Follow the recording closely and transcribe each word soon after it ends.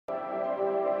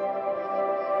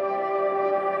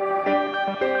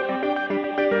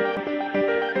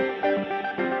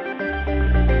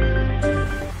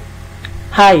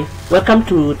Hi, welcome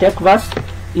to TechVerse.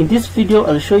 In this video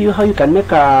I'll show you how you can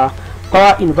make a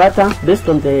power inverter based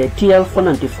on the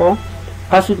TL494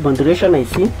 passive modulation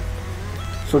IC.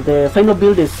 So the final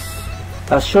build is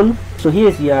as shown. So here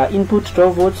is your input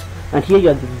 12 volts, and here you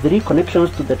have the 3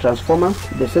 connections to the transformer,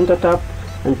 the center tap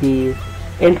and the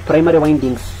end primary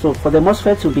windings. So for the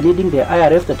MOSFETs you'll be needing the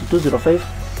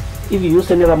IRF3205. If you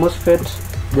use any other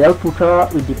MOSFET, the output power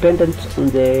will depend on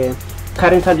the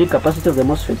current handling capacity of the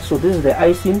MOSFET. So this is the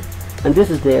IC, and this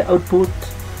is the output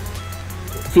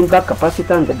feedback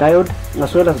capacitor and the diode,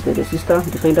 as well as the resistor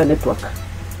defender network.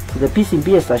 So the PCB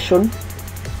is as shown,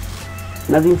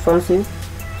 nothing fancy.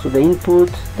 So the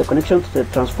input, the connection to the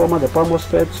transformer, the power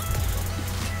MOSFETs,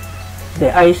 the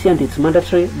IC and its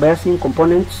mandatory biasing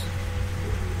components.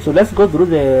 So let's go through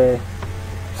the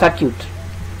circuit.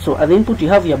 So at the input you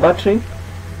have your battery.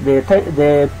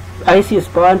 The IC is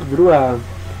powered through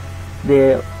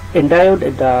the diode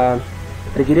and the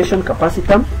regulation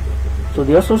capacitor. So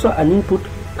there's also an input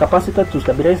capacitor to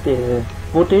stabilize the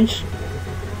voltage.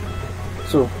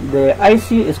 So the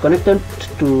IC is connected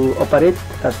to operate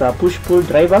as a push-pull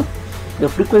driver. The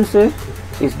frequency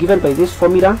is given by this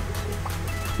formula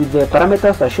with the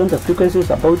parameters as shown. The frequency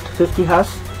is about 50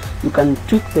 Hz. You can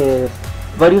tweak the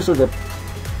values of the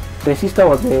resistor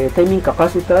or the timing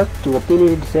capacitor to obtain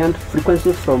a desired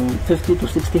frequency from 50 to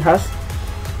 60 Hz.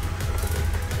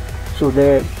 So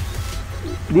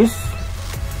this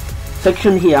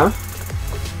section here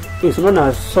is known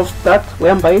as soft start,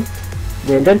 whereby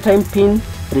the end-time pin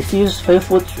receives 5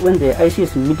 volts when the IC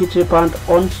is immediately powered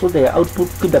on, so the output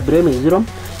PWM is 0.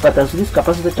 But as this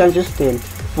capacitor changes, the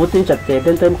voltage at the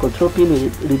end-time control pin will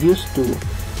reduce to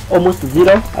almost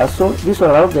 0. So this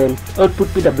will allow the output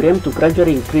PWM to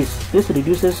gradually increase. This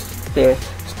reduces the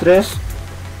stress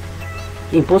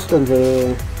imposed on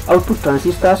the output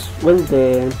transistors when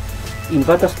the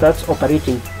inverter starts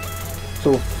operating.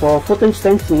 So for voltage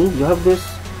sensing you have this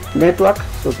network.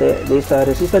 So there is a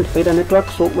resistant fader network.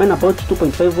 So when about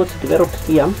 2.5 volts developed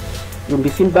here, it will be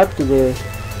fed back to the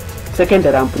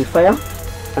secondary amplifier,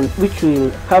 and which will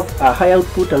have a high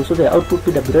output, and so the output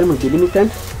PWM will be limited.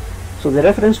 So the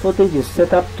reference voltage is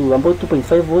set up to about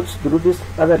 2.5 volts through this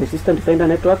other resistant fader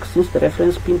network, since the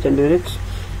reference pin generates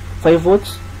 5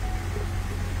 volts.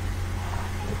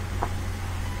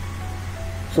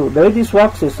 So the way this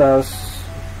works is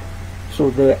so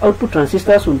the output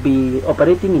transistors will be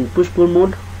operating in push-pull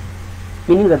mode,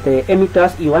 meaning that the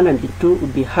emitters E1 and E2 will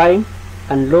be high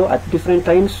and low at different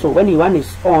times. So when E1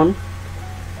 is on,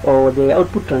 or the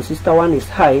output transistor 1 is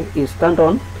high, is turned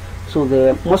on, so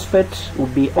the MOSFET will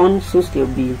be on, since there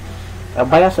will be a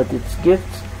bias at its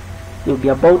gates. There will be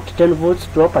about 10 volts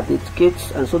drop at its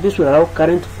gates, and so this will allow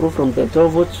current flow from the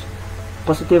 12 volts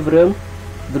positive rail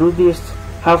through this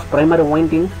half primary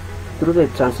winding through the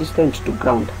transistor into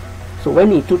ground. So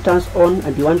when E2 turns on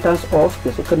and E1 turns off,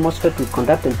 the second MOSFET will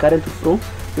conduct and current will flow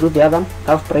through the other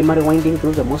half primary winding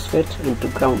through the MOSFET into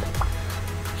ground.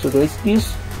 So there is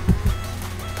this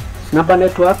snapper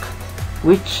network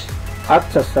which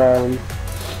acts as a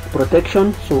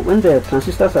protection. So when the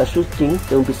transistors are shooting,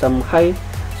 there will be some high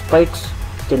spikes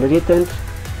generated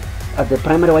at the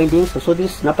primary windings. So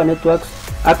this snapper network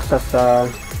acts as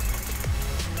a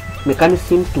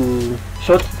mechanism to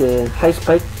short the high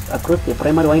spikes across the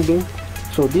primary winding.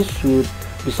 So this will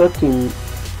result in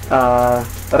a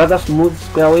rather smooth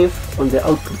square wave on the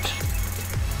output.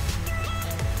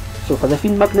 So for the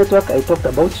feedback network I talked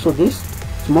about, so this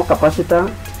small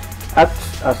capacitor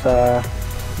acts as a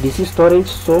DC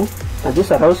storage, and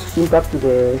this allows feedback to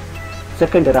the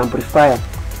secondary amplifier.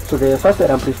 So the first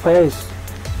amplifier is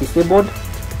disabled,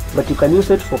 but you can use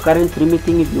it for current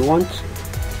limiting if you want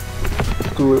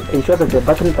to ensure that the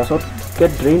battery does not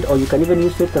get drained, or you can even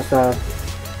use it as a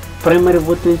primary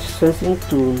voltage sensing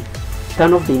to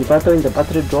turn off the inverter when the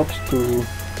battery drops to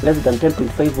less than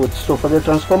 10.5 volts. So for the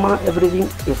transformer, everything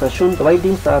is as shown. The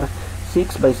windings are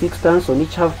 6 by 6 turns on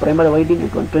each half primary winding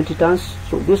and 120 turns.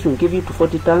 So this will give you to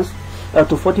 40 turns,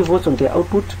 to 40 volts on the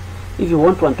output. If you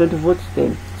want 120 volts,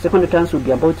 the secondary turns will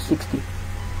be about 60.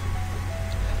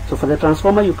 So for the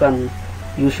transformer,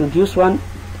 you should use one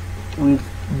with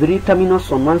 3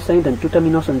 terminals on one side and 2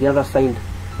 terminals on the other side,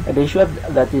 and ensure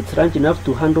that it's range enough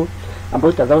to handle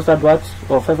about 1000 watts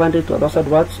or 500 to 1000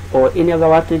 watts or any other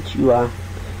wattage you are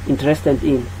interested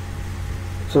in.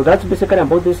 So that's basically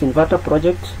about this inverter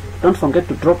project. Don't forget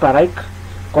to drop a like,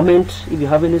 comment if you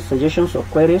have any suggestions or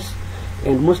queries,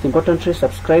 and most importantly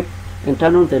subscribe and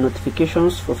turn on the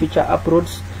notifications for future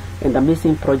uploads and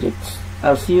amazing projects.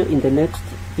 I'll see you in the next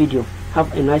video.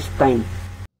 Have a nice time.